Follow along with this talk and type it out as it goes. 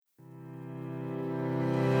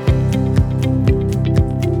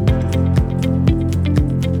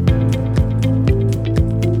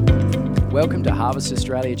Harvest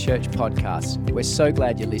Australia Church podcast. We're so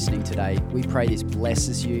glad you're listening today. We pray this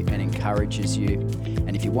blesses you and encourages you.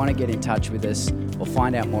 And if you want to get in touch with us or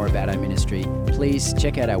find out more about our ministry, please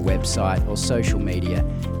check out our website or social media.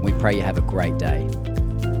 We pray you have a great day.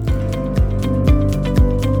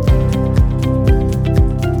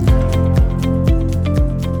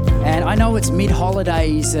 And I know it's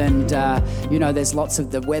mid-holidays and, there's lots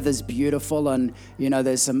of, the weather's beautiful and,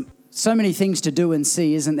 there's so many things to do and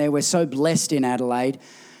see, isn't there? We're so blessed in Adelaide.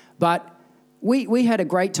 But we had a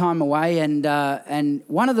great time away, and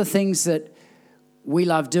one of the things that we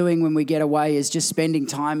love doing when we get away is just spending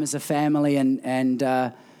time as a family and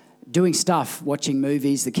doing stuff, watching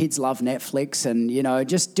movies. The kids love Netflix and,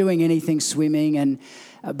 just doing anything, swimming.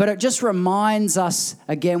 But it just reminds us,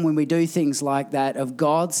 again, when we do things like that, of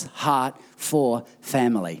God's heart for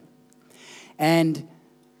family. And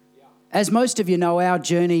as most of you know, our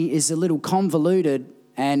journey is a little convoluted,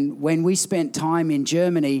 and when we spent time in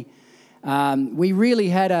Germany, we really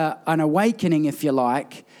had an awakening, if you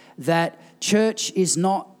like, that church is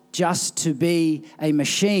not just to be a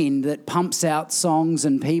machine that pumps out songs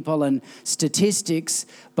and people and statistics,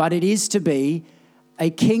 but it is to be a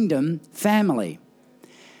kingdom family.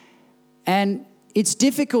 And it's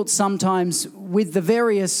difficult sometimes with the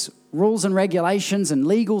various rules and regulations and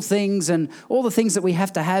legal things and all the things that we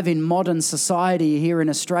have to have in modern society here in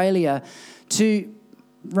Australia to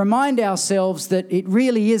remind ourselves that it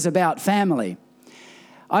really is about family.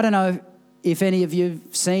 I don't know if any of you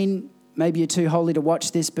have seen, maybe you're too holy to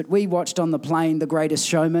watch this, but we watched on the plane The Greatest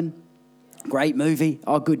Showman. Great movie.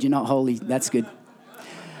 Oh, good, you're not holy. That's good.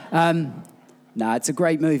 No, it's a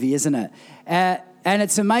great movie, isn't it? And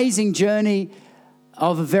it's an amazing journey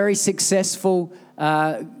of a very successful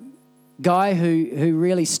guy who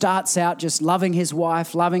really starts out just loving his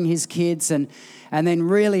wife, loving his kids, and then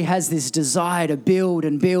really has this desire to build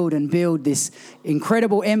and build and build this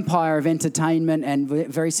incredible empire of entertainment and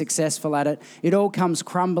very successful at it. It all comes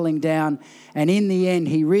crumbling down, and in the end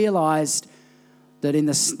he realized that in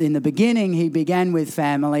the beginning he began with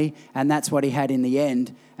family, and that's what he had in the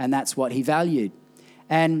end, and that's what he valued.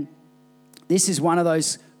 And this is one of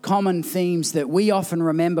those common themes that we often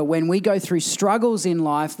remember when we go through struggles in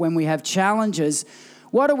life, when we have challenges.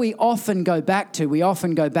 What do we often go back to? We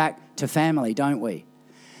often go back to family, don't we?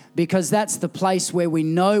 Because that's the place where we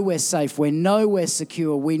know we're safe, we know we're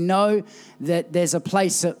secure, we know that there's a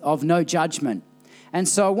place of no judgment. And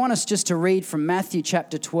so I want us just to read from Matthew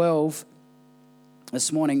chapter 12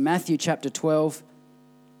 this morning. Matthew chapter 12.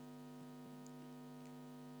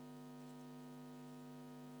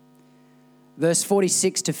 Verse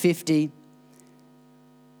 46 to 50.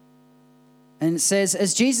 And it says,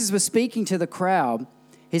 as Jesus was speaking to the crowd,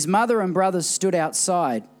 his mother and brothers stood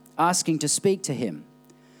outside, asking to speak to him.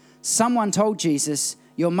 Someone told Jesus,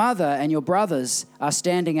 your mother and your brothers are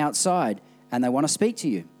standing outside, and they want to speak to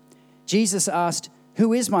you. Jesus asked,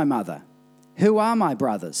 who is my mother? Who are my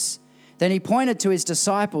brothers? Then he pointed to his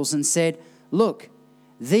disciples and said, look,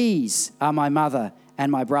 these are my mother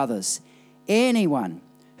and my brothers. Anyone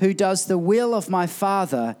who does the will of my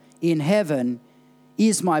Father in heaven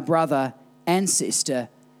is my brother and sister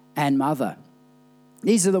and mother.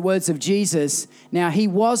 These are the words of Jesus. Now, he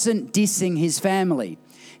wasn't dissing his family.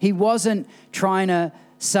 He wasn't trying to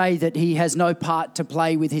say that he has no part to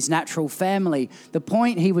play with his natural family. The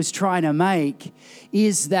point he was trying to make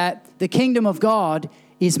is that the kingdom of God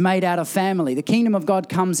is made out of family. The kingdom of God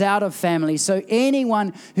comes out of family. So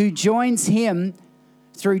anyone who joins him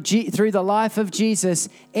through the life of Jesus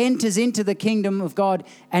enters into the kingdom of God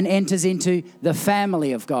and enters into the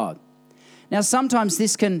family of God. Now, sometimes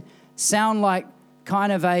this can sound like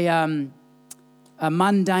kind of a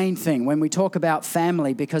mundane thing when we talk about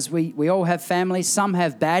family, because we all have families. Some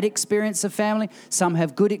have bad experience of family. Some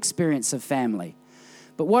have good experience of family.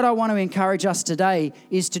 But what I want to encourage us today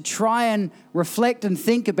is to try and reflect and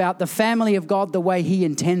think about the family of God the way he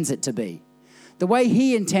intends it to be. The way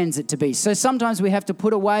he intends it to be. So sometimes we have to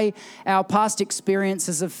put away our past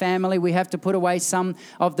experiences of family. We have to put away some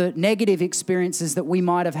of the negative experiences that we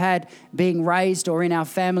might have had being raised or in our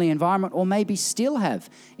family environment, or maybe still have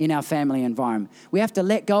in our family environment. We have to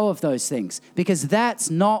let go of those things, because that's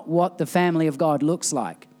not what the family of God looks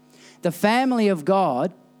like. The family of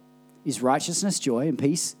God is righteousness, joy, and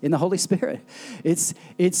peace in the Holy Spirit.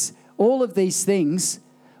 It's all of these things.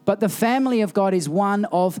 But the family of God is one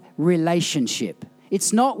of relationship.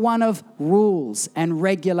 It's not one of rules and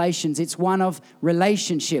regulations. It's one of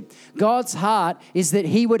relationship. God's heart is that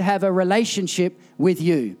he would have a relationship with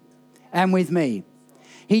you and with me.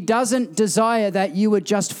 He doesn't desire that you would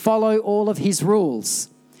just follow all of his rules.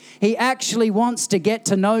 He actually wants to get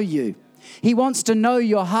to know you. He wants to know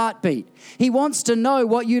your heartbeat. He wants to know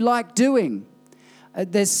what you like doing.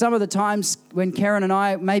 There's some of the times when Karen and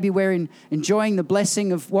I, maybe we're enjoying the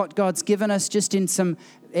blessing of what God's given us just in some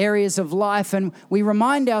areas of life, and we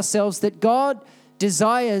remind ourselves that God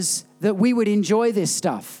desires that we would enjoy this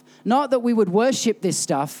stuff. Not that we would worship this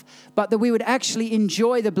stuff, but that we would actually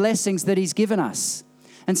enjoy the blessings that He's given us.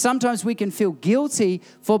 And sometimes we can feel guilty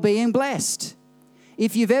for being blessed.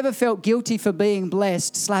 If you've ever felt guilty for being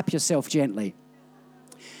blessed, slap yourself gently.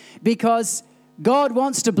 Because God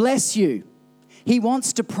wants to bless you. He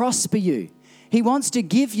wants to prosper you. He wants to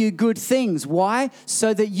give you good things. Why?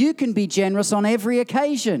 So that you can be generous on every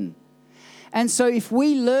occasion. And so if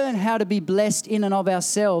we learn how to be blessed in and of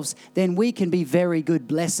ourselves, then we can be very good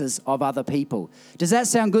blessers of other people. Does that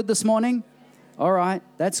sound good this morning? All right,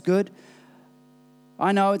 that's good.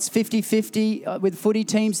 I know it's 50-50 with footy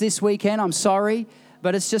teams this weekend. I'm sorry,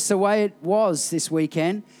 but it's just the way it was this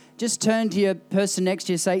weekend. Just turn to your person next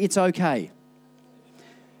to you and say, it's okay.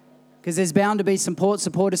 Because there's bound to be some Port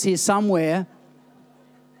supporters here somewhere.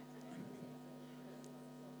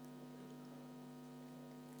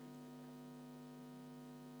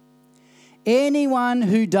 Anyone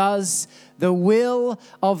who does the will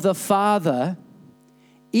of the Father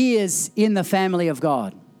is in the family of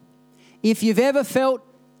God. If you've ever felt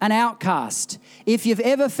an outcast, if you've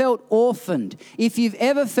ever felt orphaned, if you've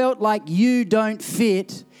ever felt like you don't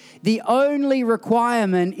fit, the only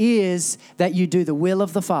requirement is that you do the will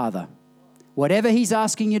of the Father. Whatever He's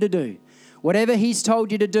asking you to do, whatever He's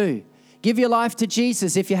told you to do. Give your life to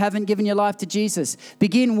Jesus if you haven't given your life to Jesus.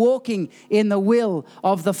 Begin walking in the will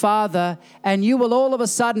of the Father, and you will all of a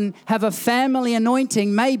sudden have a family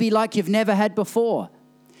anointing, maybe like you've never had before.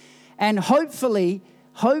 And hopefully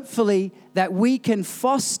that we can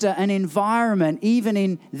foster an environment, even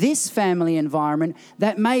in this family environment,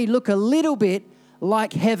 that may look a little bit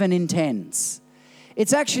like heaven intends.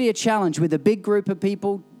 It's actually a challenge with a big group of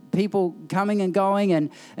people coming and going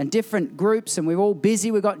and different groups, and we're all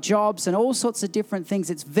busy, we've got jobs and all sorts of different things.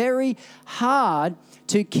 It's very hard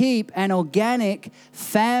to keep an organic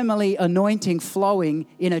family anointing flowing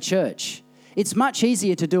in a church. It's much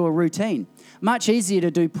easier to do a routine, much easier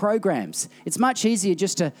to do programs. It's much easier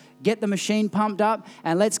just to get the machine pumped up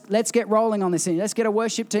and let's get rolling on this thing. Let's get a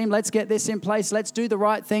worship team, let's get this in place, let's do the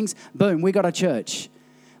right things. Boom, we got a church.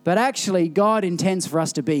 But actually, God intends for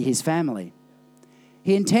us to be His family.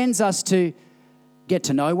 He intends us to get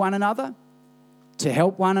to know one another, to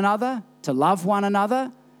help one another, to love one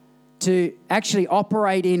another, to actually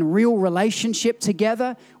operate in real relationship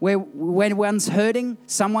together where when one's hurting,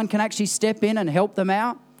 someone can actually step in and help them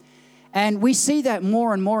out. And we see that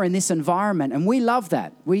more and more in this environment, and we love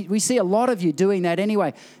that. We see a lot of you doing that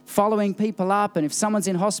anyway, following people up, and if someone's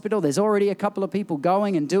in hospital, there's already a couple of people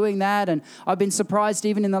going and doing that, and I've been surprised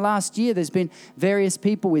even in the last year, there's been various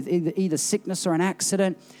people with either sickness or an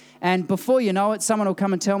accident, and before you know it, someone will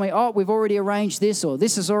come and tell me, oh, we've already arranged this, or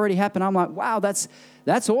this has already happened. I'm like, wow, that's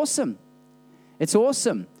awesome. It's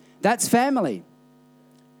awesome. That's family.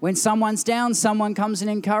 When someone's down, someone comes and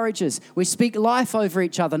encourages. We speak life over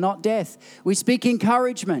each other, not death. We speak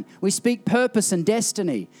encouragement. We speak purpose and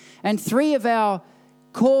destiny. And 3 of our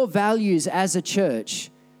core values as a church,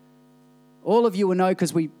 all of you will know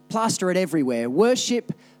because we plaster it everywhere: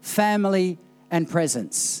 worship, family, and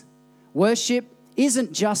presence. Worship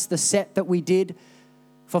isn't just the set that we did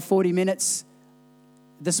for 40 minutes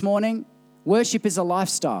this morning. Worship is a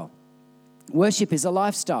lifestyle. Worship is a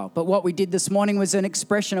lifestyle. But what we did this morning was an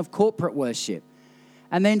expression of corporate worship.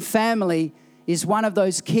 And then family is one of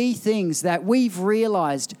those key things that we've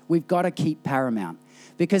realized we've got to keep paramount.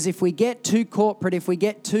 Because if we get too corporate, if we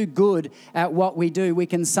get too good at what we do, we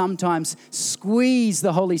can sometimes squeeze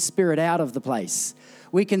the Holy Spirit out of the place.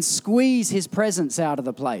 We can squeeze His presence out of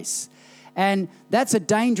the place. And that's a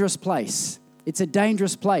dangerous place. It's a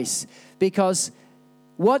dangerous place because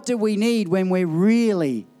what do we need when we're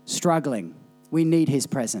really struggling? We need His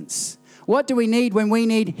presence. What do we need when we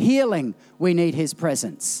need healing? We need His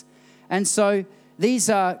presence. And so these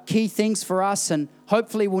are key things for us, and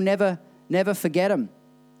hopefully we'll never forget them.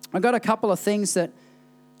 I've got a couple of things that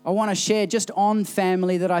I want to share just on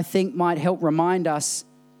family that I think might help remind us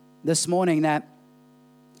this morning that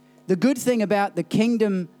the good thing about the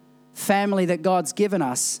kingdom family that God's given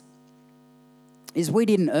us is we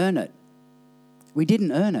didn't earn it. We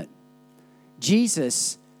didn't earn it.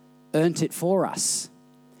 Jesus earned it for us.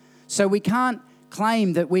 So we can't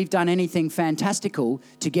claim that we've done anything fantastical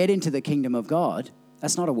to get into the kingdom of God.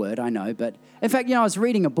 That's not a word, I know. But in fact, I was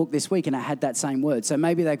reading a book this week and it had that same word. So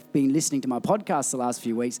maybe they've been listening to my podcast the last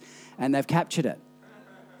few weeks and they've captured it.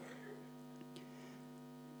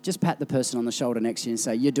 Just pat the person on the shoulder next to you and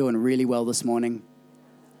say, you're doing really well this morning.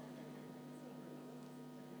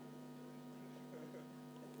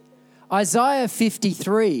 Isaiah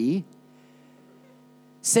 53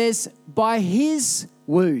 says, by his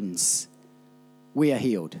wounds we are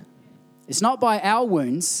healed. It's not by our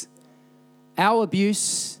wounds, our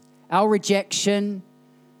abuse, our rejection,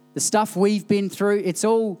 the stuff we've been through. It's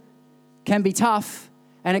all can be tough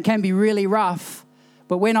and it can be really rough,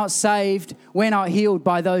 but we're not saved, we're not healed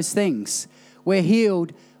by those things. We're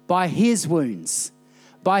healed by his wounds,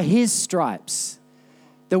 by his stripes.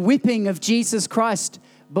 The whipping of Jesus Christ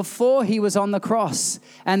before he was on the cross,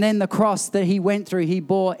 and then the cross that he went through. He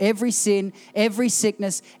bore every sin, every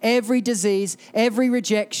sickness, every disease, every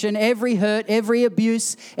rejection, every hurt, every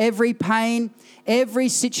abuse, every pain, every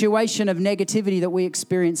situation of negativity that we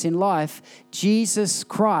experience in life. Jesus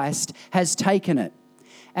Christ has taken it.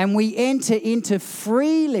 And we enter into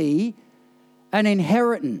freely an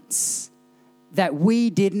inheritance that we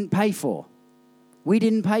didn't pay for. We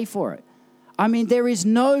didn't pay for it. I mean, there is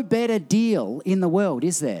no better deal in the world,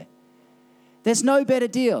 is there? There's no better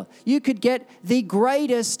deal. You could get the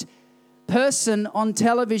greatest person on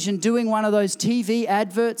television doing one of those TV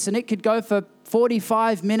adverts, and it could go for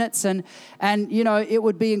 45 minutes, and you know, it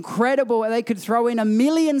would be incredible. They could throw in 1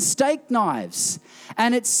 million steak knives,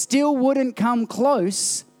 and it still wouldn't come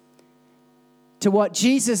close to what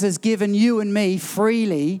Jesus has given you and me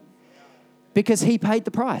freely, because he paid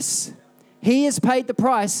the price. He has paid the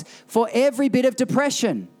price for every bit of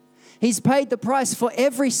depression. He's paid the price for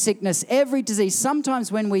every sickness, every disease.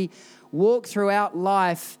 Sometimes when we walk throughout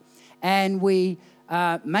life and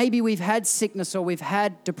maybe we've had sickness or we've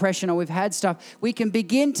had depression or we've had stuff, we can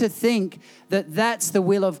begin to think that that's the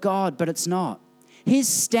will of God, but it's not. His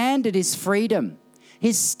standard is freedom.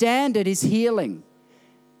 His standard is healing.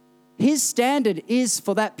 His standard is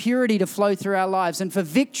for that purity to flow through our lives and for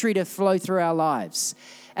victory to flow through our lives,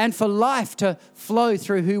 and for life to flow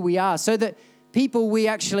through who we are, so that people we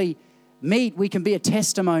actually meet, we can be a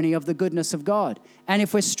testimony of the goodness of God. And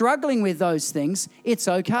if we're struggling with those things, it's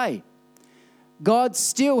okay. God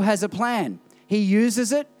still has a plan. He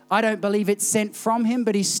uses it. I don't believe it's sent from him,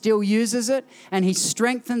 but he still uses it, and he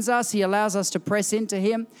strengthens us. He allows us to press into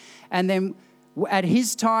him. And then at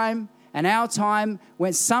his time and our time,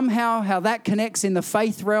 when somehow how that connects in the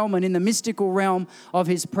faith realm and in the mystical realm of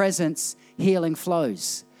his presence, healing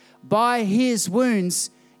flows. By his wounds,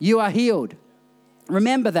 you are healed.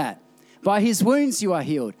 Remember that. By his wounds, you are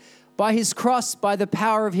healed. By his cross, by the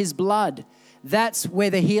power of his blood, that's where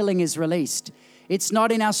the healing is released. It's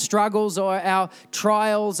not in our struggles or our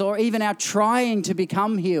trials or even our trying to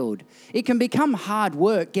become healed. It can become hard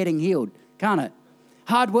work getting healed, can't it?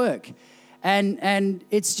 Hard work. And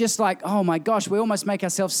it's just like, oh my gosh, we almost make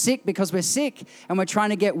ourselves sick because we're sick and we're trying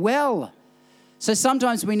to get well. So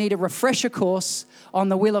sometimes we need a refresher course on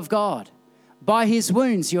the will of God. By his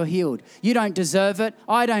wounds, you're healed. You don't deserve it.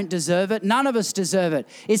 I don't deserve it. None of us deserve it.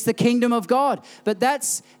 It's the kingdom of God. But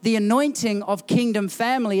that's the anointing of kingdom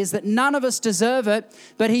family, is that none of us deserve it,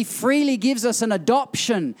 but he freely gives us an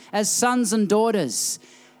adoption as sons and daughters.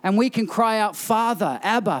 And we can cry out, Father,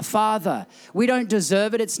 Abba, Father. We don't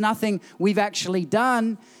deserve it. It's nothing we've actually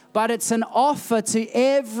done, but it's an offer to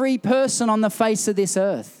every person on the face of this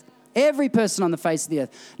earth. Every person on the face of the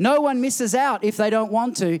earth. No one misses out if they don't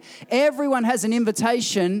want to. Everyone has an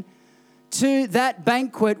invitation to that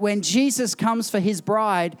banquet when Jesus comes for his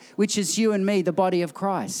bride, which is you and me, the body of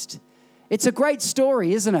Christ. It's a great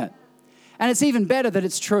story, isn't it? And it's even better that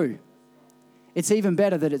it's true. It's even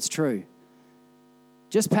better that it's true.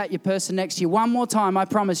 Just pat your person next to you one more time, I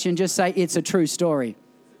promise you, and just say, it's a true story.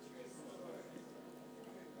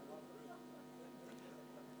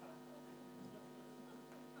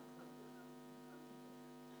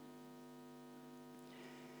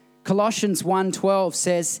 Colossians 1:12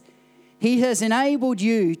 says, he has enabled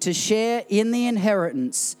you to share in the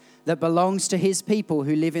inheritance that belongs to his people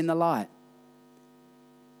who live in the light.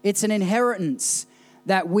 It's an inheritance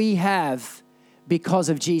that we have because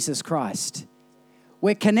of Jesus Christ.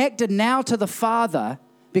 We're connected now to the Father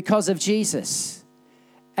because of Jesus.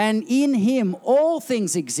 And in him, all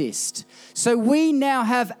things exist. So we now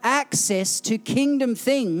have access to kingdom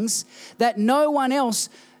things that no one else,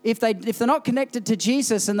 if they're not connected to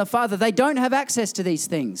Jesus and the Father, they don't have access to these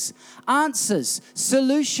things. Answers,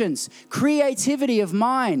 solutions, creativity of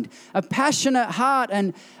mind, a passionate heart,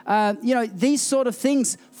 and these sort of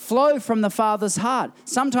things flow from the Father's heart.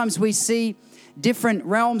 Sometimes we see different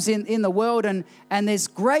realms in the world, and there's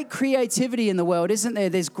great creativity in the world, isn't there?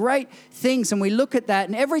 There's great things, and we look at that,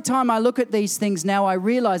 and every time I look at these things now, I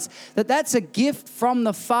realize that that's a gift from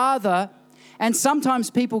the Father, And sometimes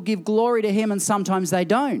people give glory to him and sometimes they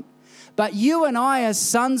don't. But you and I as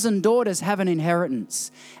sons and daughters have an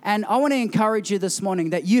inheritance. And I want to encourage you this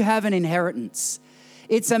morning that you have an inheritance.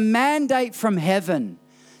 It's a mandate from heaven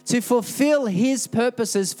to fulfill his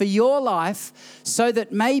purposes for your life so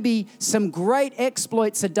that maybe some great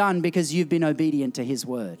exploits are done because you've been obedient to his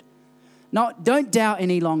word. Don't doubt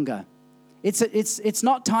any longer. It's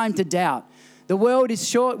not time to doubt. The world is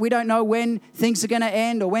short. We don't know when things are going to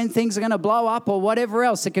end or when things are going to blow up or whatever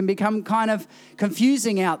else. It can become kind of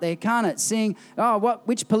confusing out there, can't it? Seeing,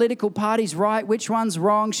 which political party's right, which one's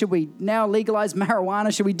wrong? Should we now legalize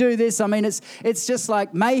marijuana? Should we do this? I mean, it's just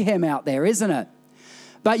like mayhem out there, isn't it?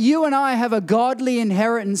 But you and I have a godly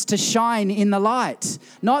inheritance to shine in the light,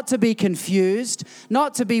 not to be confused,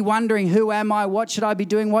 not to be wondering, who am I? What should I be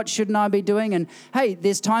doing? What shouldn't I be doing? And hey,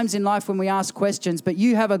 there's times in life when we ask questions, but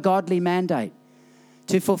you have a godly mandate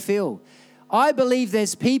to fulfill. I believe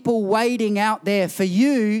there's people waiting out there for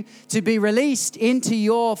you to be released into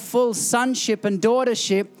your full sonship and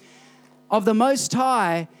daughtership of the Most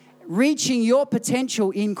High, reaching your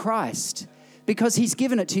potential in Christ. Because he's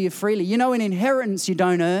given it to you freely. You know, an inheritance you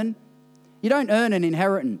don't earn. You don't earn an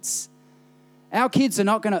inheritance. Our kids are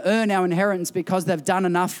not going to earn our inheritance because they've done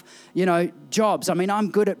enough, jobs. I mean, I'm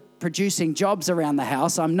good at producing jobs around the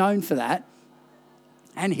house. I'm known for that.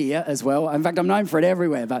 And here as well. In fact, I'm known for it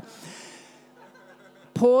everywhere. But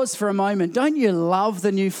pause for a moment. Don't you love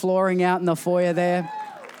the new flooring out in the foyer there?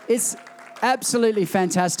 It's absolutely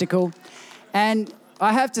fantastical. And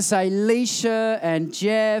I have to say, Leisha and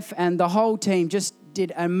Jeff and the whole team just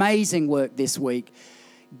did amazing work this week,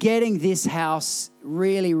 getting this house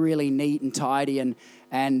really, really neat and tidy, and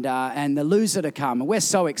the loos are to come. And we're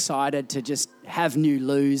so excited to just have new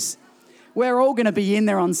loos. We're all going to be in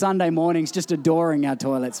there on Sunday mornings just adoring our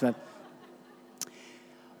toilets.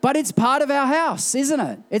 But it's part of our house, isn't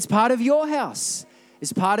it? It's part of your house.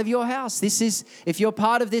 It's part of your house. If you're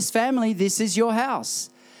part of this family, this is your house.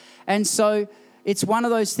 And so it's one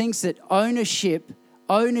of those things that ownership,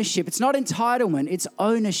 it's not entitlement, it's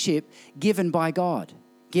ownership given by God.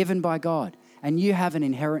 And you have an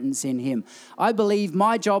inheritance in him. I believe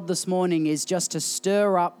my job this morning is just to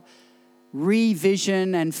stir up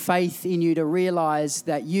revision and faith in you to realize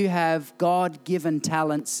that you have God-given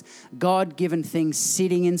talents, God-given things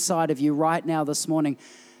sitting inside of you right now this morning.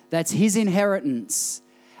 That's his inheritance.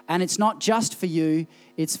 And it's not just for you,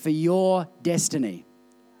 it's for your destiny.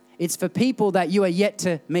 It's for people that you are yet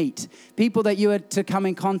to meet, people that you are to come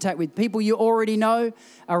in contact with, people you already know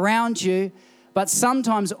around you. But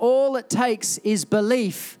sometimes all it takes is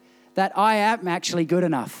belief that I am actually good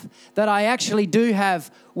enough, that I actually do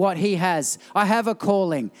have what he has. I have a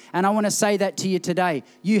calling. And I want to say that to you today.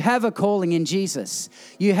 You have a calling in Jesus.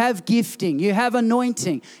 You have gifting. You have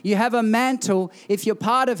anointing. You have a mantle. If you're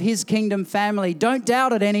part of his kingdom family, don't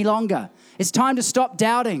doubt it any longer. It's time to stop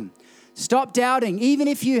doubting. Stop doubting. Even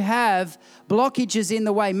if you have blockages in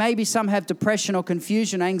the way, maybe some have depression or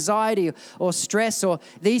confusion, anxiety or stress or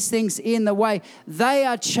these things in the way, they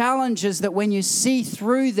are challenges that when you see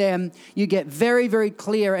through them, you get very, very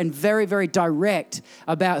clear and very, very direct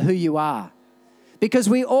about who you are. Because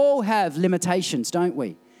we all have limitations, don't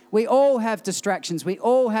we? We all have distractions. We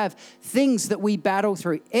all have things that we battle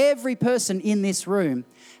through. Every person in this room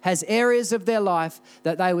has areas of their life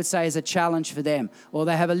that they would say is a challenge for them, or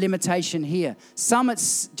they have a limitation here. Some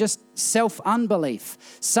it's just self-unbelief.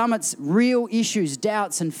 Some it's real issues,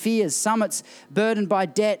 doubts and fears. Some it's burdened by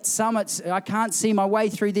debt. Some it's I can't see my way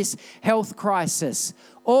through this health crisis.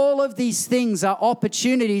 All of these things are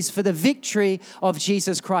opportunities for the victory of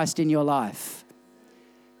Jesus Christ in your life.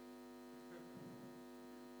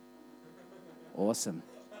 Awesome.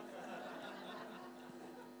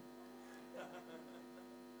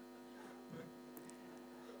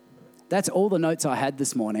 That's all the notes I had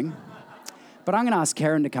this morning. But I'm going to ask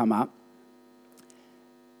Karen to come up.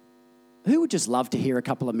 Who would just love to hear a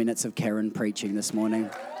couple of minutes of Karen preaching this morning?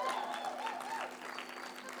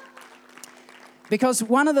 Because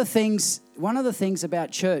one of the things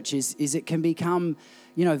about church is it can become,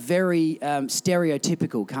 very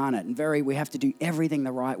stereotypical, can't it? And we have to do everything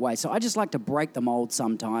the right way. So I just like to break the mold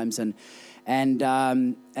sometimes, and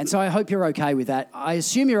so I hope you're okay with that. I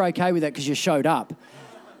assume you're okay with that because you showed up.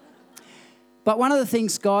 But one of the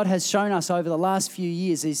things God has shown us over the last few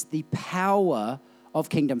years is the power of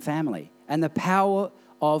kingdom family and the power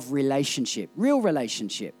of relationship, real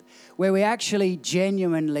relationship, where we actually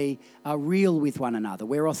genuinely are real with one another.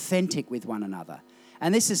 We're authentic with one another.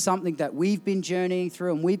 And this is something that we've been journeying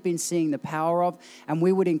through and we've been seeing the power of, and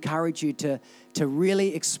we would encourage you to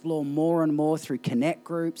really explore more and more through connect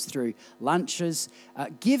groups, through lunches,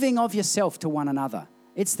 giving of yourself to one another.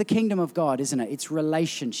 It's the kingdom of God, isn't it? It's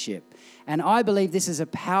relationship. And I believe this is a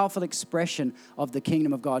powerful expression of the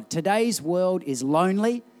kingdom of God. Today's world is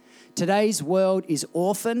lonely. Today's world is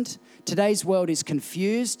orphaned. Today's world is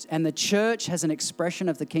confused. And the church has an expression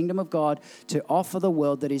of the kingdom of God to offer the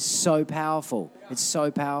world that is so powerful. It's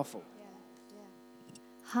so powerful.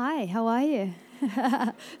 Hi, how are you?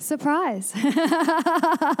 Surprise.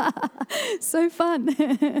 So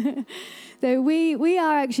fun. So we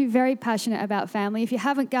are actually very passionate about family. If you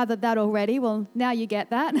haven't gathered that already, well, now you get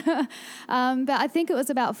that. But I think it was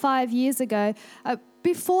about 5 years ago.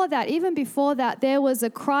 Even before that, there was a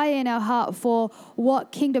cry in our heart for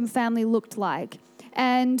what kingdom family looked like.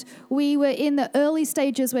 And we were in the early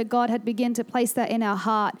stages where God had begun to place that in our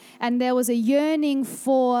heart. And there was a yearning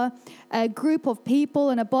for a group of people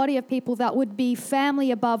and a body of people that would be family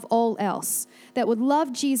above all else, that would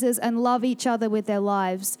love Jesus and love each other with their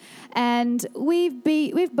lives. And we've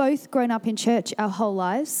both grown up in church our whole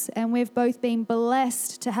lives, and we've both been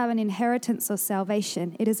blessed to have an inheritance of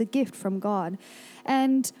salvation. It is a gift from God.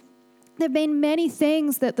 And there have been many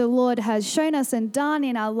things that the Lord has shown us and done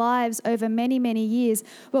in our lives over many, many years.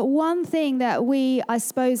 But one thing that we, I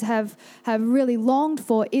suppose, have really longed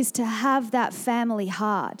for is to have that family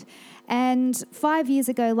heart. And 5 years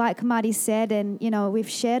ago, like Marty said, and, we've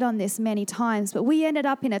shared on this many times, but we ended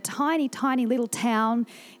up in a tiny, tiny little town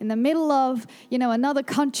in the middle of, another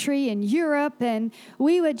country in Europe. And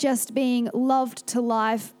we were just being loved to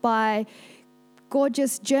life by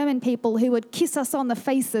gorgeous German people who would kiss us on the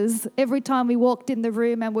faces every time we walked in the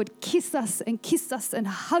room, and would kiss us and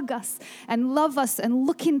hug us and love us and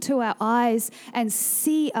look into our eyes and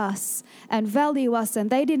see us and value us. And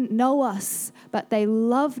they didn't know us, but they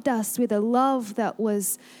loved us with a love that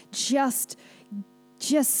was just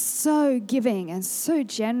so giving and so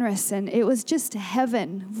generous. And it was just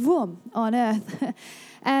heaven, boom, on earth.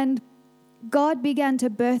 And God began to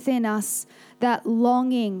birth in us that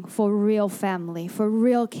longing for real family, for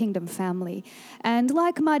real kingdom family. And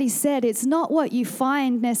like Marty said, it's not what you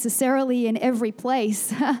find necessarily in every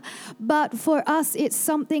place, but for us, it's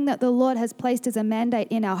something that the Lord has placed as a mandate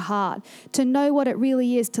in our heart, to know what it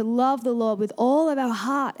really is, to love the Lord with all of our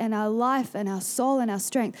heart and our life and our soul and our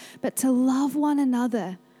strength, but to love one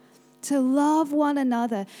another. To love one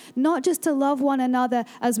another, not just to love one another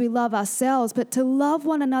as we love ourselves, but to love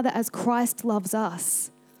one another as Christ loves us.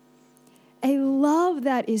 A love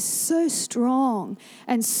that is so strong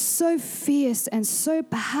and so fierce and so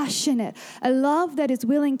passionate. A love that is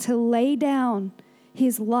willing to lay down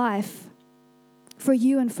his life for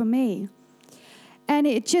you and for me. And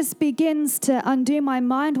it just begins to undo my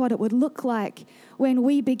mind what it would look like when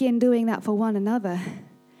we begin doing that for one another.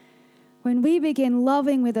 When we begin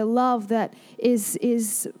loving with a love that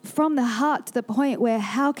is from the heart to the point where,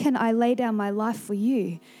 how can I lay down my life for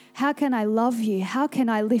you? How can I love you? How can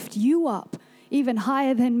I lift you up even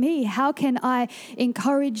higher than me? How can I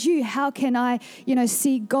encourage you? How can I,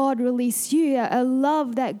 see God release you? A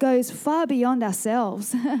love that goes far beyond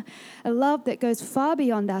ourselves. A love that goes far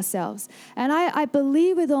beyond ourselves. And I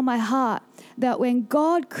believe with all my heart that when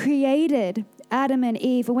God created Adam and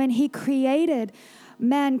Eve, when he created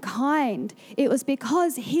mankind, it was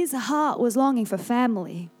because his heart was longing for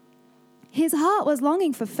family. His heart was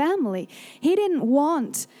longing for family. He didn't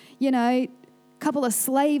want, a couple of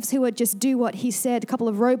slaves who would just do what he said, a couple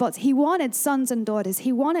of robots. He wanted sons and daughters.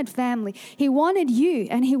 He wanted family. He wanted you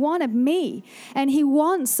and he wanted me. And he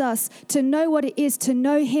wants us to know what it is to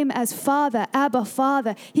know him as Father, Abba,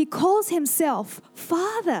 Father. He calls himself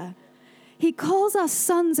Father. He calls us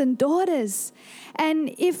sons and daughters.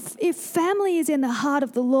 And if family is in the heart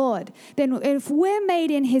of the Lord, then if we're made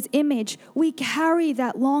in his image, we carry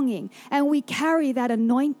that longing and we carry that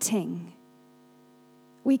anointing.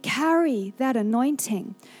 We carry that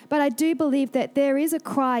anointing. But I do believe that there is a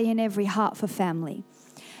cry in every heart for family.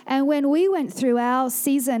 And when we went through our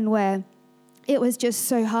season where it was just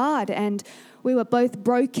so hard and we were both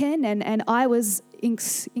broken and I was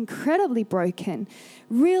incredibly broken,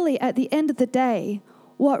 really at the end of the day,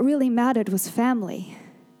 what really mattered was family.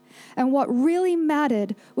 And what really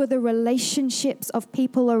mattered were the relationships of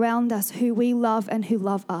people around us who we love and who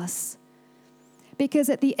love us. Because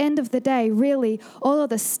at the end of the day, really, all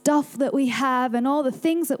of the stuff that we have and all the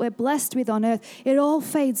things that we're blessed with on earth, it all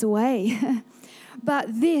fades away.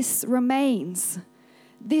 But this remains.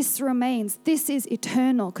 This remains. This is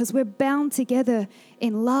eternal because we're bound together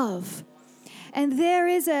in love. And there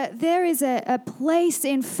is a place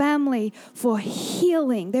in family for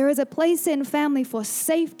healing. There is a place in family for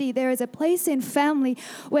safety. There is a place in family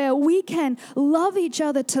where we can love each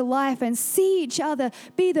other to life and see each other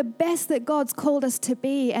be the best that God's called us to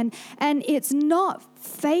be. And it's not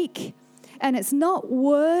fake. And it's not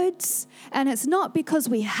words, and it's not because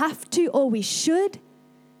we have to or we should,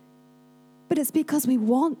 but it's because we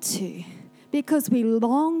want to, because we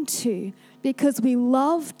long to, because we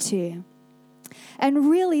love to. And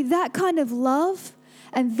really, that kind of love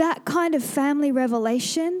and that kind of family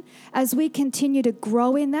revelation, as we continue to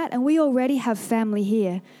grow in that, and we already have family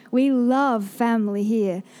here. We love family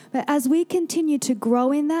here. But as we continue to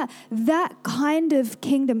grow in that, that kind of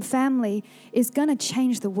kingdom family is going to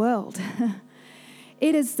change the world.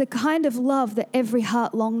 It is the kind of love that every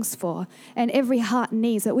heart longs for and every heart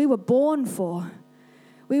needs, that we were born for,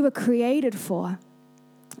 we were created for.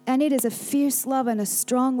 And it is a fierce love and a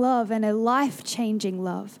strong love and a life-changing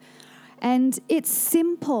love. And it's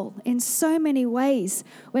simple in so many ways.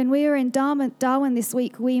 When we were in Darwin this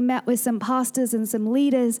week, we met with some pastors and some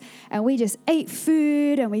leaders, and we just ate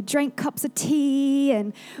food and we drank cups of tea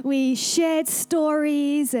and we shared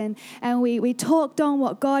stories and we talked on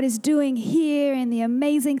what God is doing here and the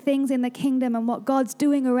amazing things in the kingdom and what God's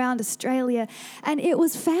doing around Australia. And it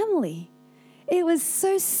was family. It was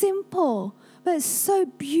so simple, but so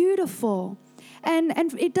beautiful. And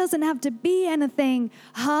it doesn't have to be anything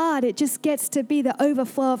hard. It just gets to be the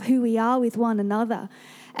overflow of who we are with one another.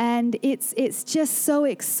 And it's just so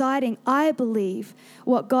exciting, I believe,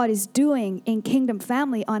 what God is doing in Kingdom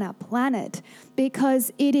Family on our planet,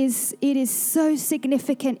 because it is so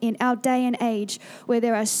significant in our day and age where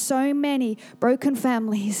there are so many broken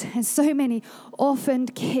families and so many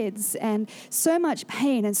orphaned kids and so much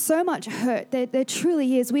pain and so much hurt. There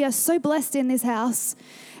truly is. We are so blessed in this house.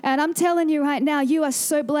 And I'm telling you right now, you are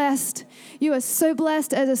so blessed. You are so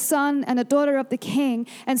blessed as a son and a daughter of the King.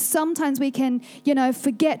 And sometimes we can,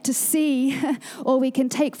 forget to see or we can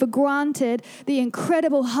take for granted the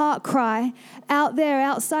incredible heart cry out there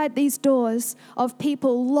outside these doors of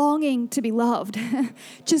people longing to be loved,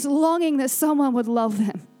 just longing that someone would love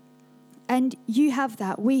them. And you have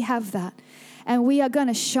that. We have that. And we are going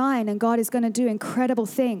to shine, and God is going to do incredible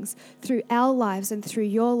things through our lives and through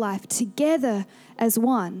your life together as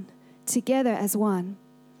one. Together as one.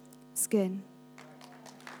 It's good.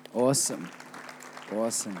 Awesome.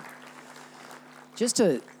 Just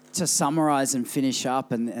to summarize and finish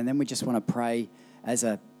up, and then we just want to pray as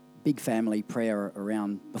a big family prayer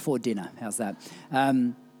around before dinner. How's that?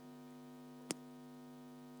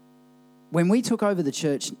 When we took over the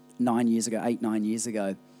church 9 years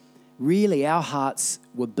ago, really, our hearts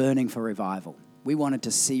were burning for revival. We wanted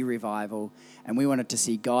to see revival, and we wanted to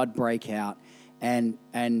see God break out. And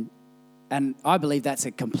I believe that's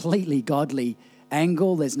a completely godly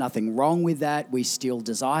angle. There's nothing wrong with that. We still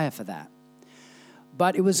desire for that.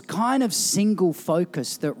 But it was kind of single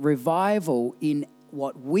focus that revival, in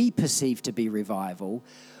what we perceive to be revival,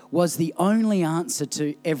 was the only answer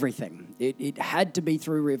to everything. It had to be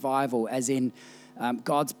through revival, as in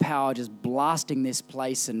God's power just blasting this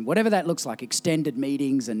place, and whatever that looks like, extended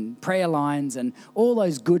meetings and prayer lines and all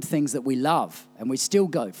those good things that we love and we still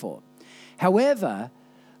go for. However,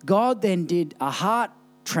 God then did a heart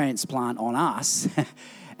transplant on us,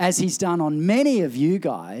 as he's done on many of you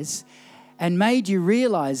guys, and made you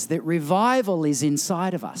realize that revival is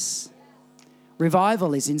inside of us.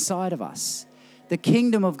 Revival is inside of us. The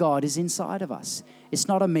kingdom of God is inside of us. It's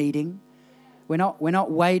not a meeting. We're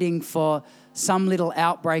not waiting for some little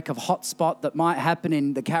outbreak of hotspot that might happen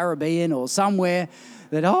in the Caribbean or somewhere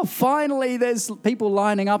that, finally there's people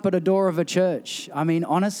lining up at a door of a church. I mean,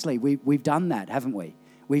 honestly, we've done that, haven't we?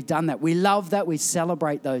 We've done that. We love that. We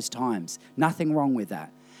celebrate those times. Nothing wrong with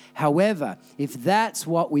that. However, if that's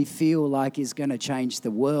what we feel like is going to change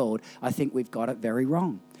the world, I think we've got it very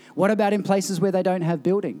wrong. What about in places where they don't have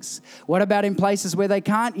buildings? What about in places where they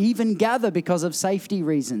can't even gather because of safety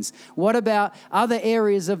reasons? What about other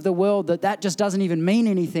areas of the world that just doesn't even mean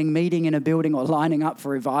anything, meeting in a building or lining up for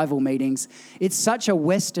revival meetings? It's such a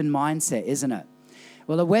Western mindset, isn't it?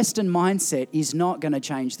 Well, a Western mindset is not going to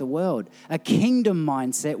change the world. A kingdom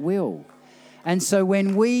mindset will. And so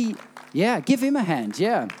when we, give him a hand,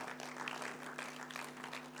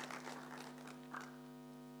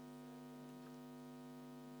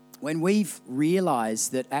 When we've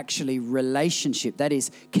realized that actually relationship, that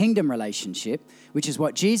is kingdom relationship, which is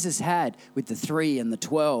what Jesus had with the 3 and the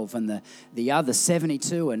 12 and the other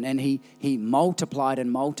 72, and he multiplied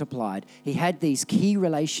and multiplied. He had these key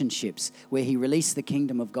relationships where he released the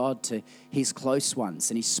kingdom of God to his close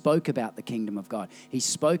ones, and he spoke about the kingdom of God. He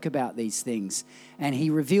spoke about these things, and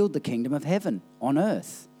he revealed the kingdom of heaven on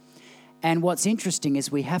earth. And what's interesting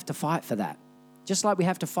is we have to fight for that. Just like we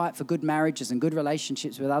have to fight for good marriages and good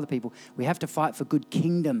relationships with other people, we have to fight for good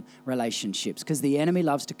kingdom relationships, because the enemy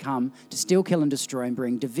loves to come to steal, kill, and destroy and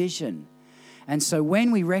bring division. And so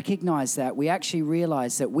when we recognize that, we actually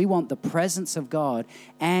realize that we want the presence of God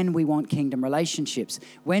and we want kingdom relationships.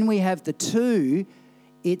 When we have the two,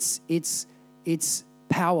 it's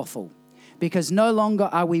powerful. Because no longer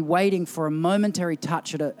are we waiting for a momentary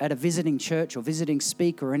touch at a visiting church or visiting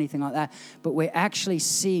speaker or anything like that, but we're actually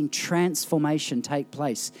seeing transformation take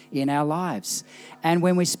place in our lives. And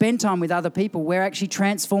when we spend time with other people, we're actually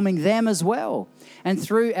transforming them as well. And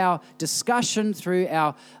through our discussion, through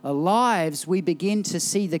our lives, we begin to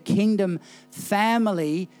see the kingdom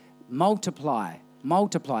family multiply.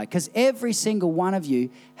 Because every single one of you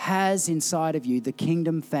has inside of you the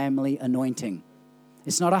kingdom family anointing.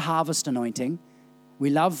 It's not a harvest anointing. We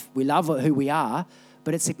love who we are,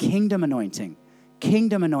 but it's a kingdom anointing.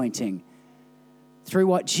 Kingdom anointing. Through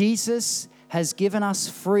what Jesus has given us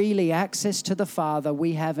freely access to the Father,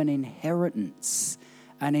 we have an inheritance.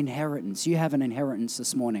 An inheritance. You have an inheritance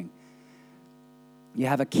this morning. You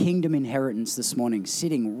have a kingdom inheritance this morning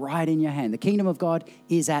sitting right in your hand. The kingdom of God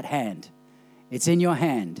is at hand. It's in your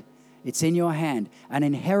hand. It's in your hand. An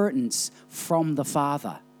inheritance from the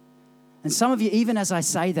Father. And some of you, even as I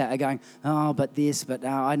say that, are going, oh, but this, but no,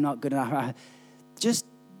 I'm not good enough. Just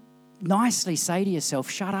nicely say to yourself,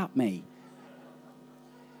 shut up, me.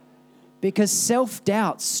 Because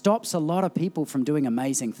self-doubt stops a lot of people from doing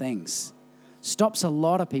amazing things. Stops a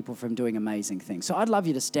lot of people from doing amazing things. So I'd love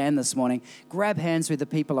you to stand this morning, grab hands with the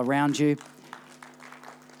people around you.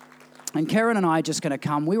 And Karen and I are just going to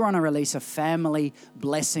come. We want to release a family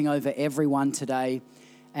blessing over everyone today.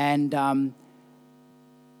 And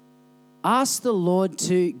ask the Lord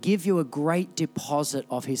to give you a great deposit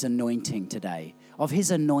of His anointing today, of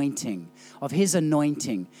His anointing.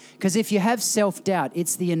 Because if you have self-doubt,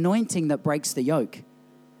 it's the anointing that breaks the yoke.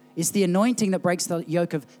 It's the anointing that breaks the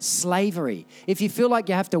yoke of slavery. If you feel like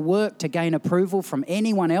you have to work to gain approval from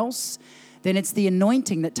anyone else, then it's the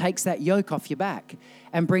anointing that takes that yoke off your back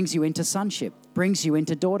and brings you into sonship, brings you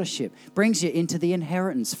into daughtership, brings you into the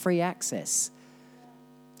inheritance, free access.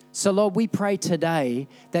 So, Lord, we pray today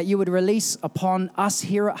that you would release upon us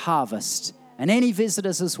here at Harvest and any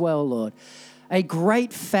visitors as well, Lord, a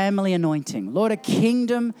great family anointing. Lord, a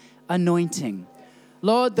kingdom anointing.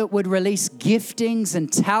 Lord, that would release giftings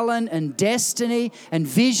and talent and destiny and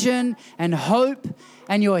vision and hope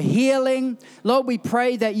and your healing. Lord, we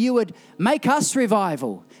pray that you would make us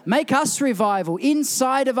revival. Make us revival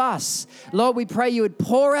inside of us. Lord, we pray you would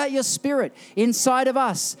pour out your Spirit inside of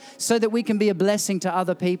us so that we can be a blessing to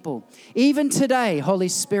other people. Even today, Holy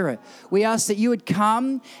Spirit, we ask that you would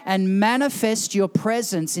come and manifest your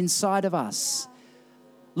presence inside of us.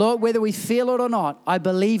 Lord, whether we feel it or not, I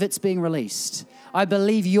believe it's being released. I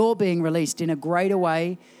believe you're being released in a greater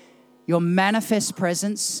way. Your manifest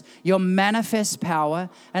presence, your manifest power.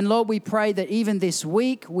 And Lord, we pray that even this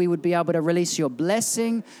week we would be able to release your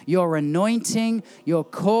blessing, your anointing, your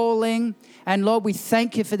calling. And Lord, we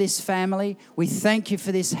thank you for this family. We thank you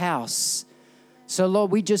for this house. So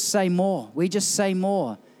Lord, we just say more. We just say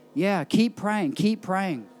more. Yeah, keep praying, keep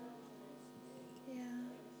praying.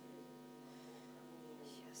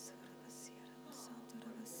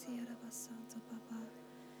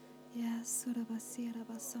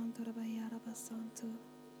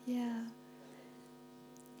 Yeah.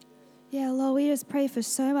 Yeah, Lord, we just pray for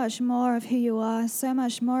so much more of who you are, so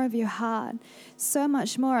much more of your heart, so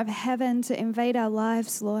much more of heaven to invade our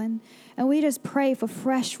lives, Lord. And we just pray for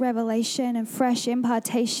fresh revelation and fresh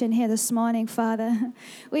impartation here this morning, Father.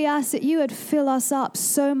 We ask that you would fill us up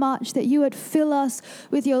so much, that you would fill us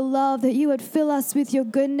with your love, that you would fill us with your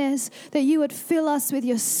goodness, that you would fill us with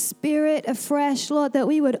your Spirit afresh, Lord, that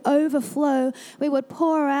we would overflow, we would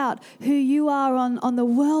pour out who you are on the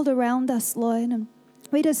world around us, Lord. And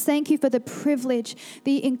we just thank you for the privilege,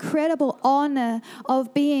 the incredible honor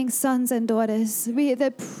of being sons and daughters.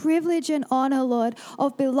 The privilege and honor, Lord,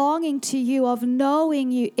 of belonging to you, of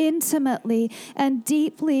knowing you intimately and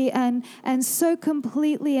deeply and so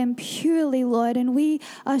completely and purely, Lord. And we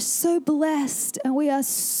are so blessed and we are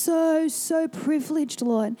so privileged,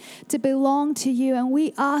 Lord, to belong to you. And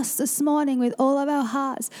we ask this morning with all of our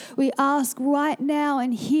hearts, we ask right now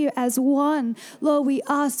and here as one, Lord, we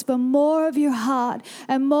ask for more of your heart,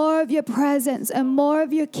 and more of your presence and more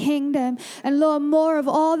of your kingdom. And Lord, more of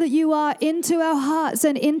all that you are into our hearts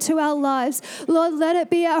and into our lives. Lord, let it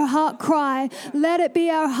be our heart cry. Let it be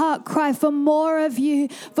our heart cry for more of you,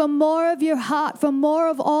 for more of your heart, for more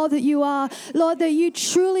of all that you are. Lord, that you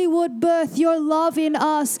truly would birth your love in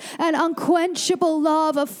us, an unquenchable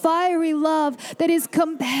love, a fiery love that is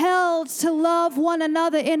compelled to love one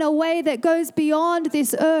another in a way that goes beyond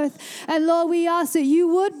this earth. And Lord, we ask that you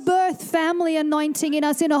would birth family anointing working in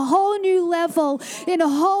us in a whole new level, in a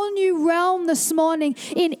whole new realm this morning,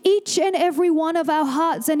 in each and every one of our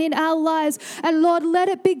hearts and in our lives. And Lord, let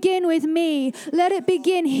it begin with me. Let it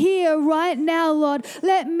begin here right now, Lord.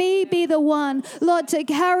 Let me be the one, Lord, to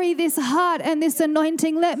carry this heart and this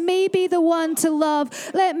anointing. Let me be the one to love.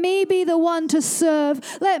 Let me be the one to serve.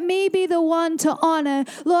 Let me be the one to honor.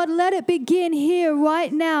 Lord, let it begin here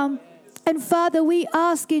right now. And Father, we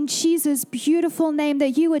ask in Jesus' beautiful name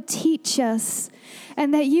that you would teach us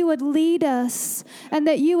and that you would lead us and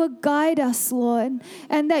that you would guide us, Lord,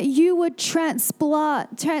 and that you would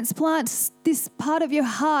transplant this part of your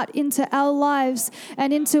heart into our lives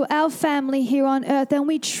and into our family here on earth. And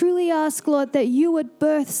we truly ask, Lord, that you would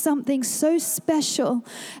birth something so special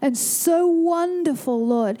and so wonderful,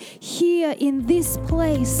 Lord, here in this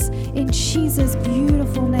place, in Jesus'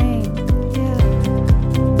 beautiful name.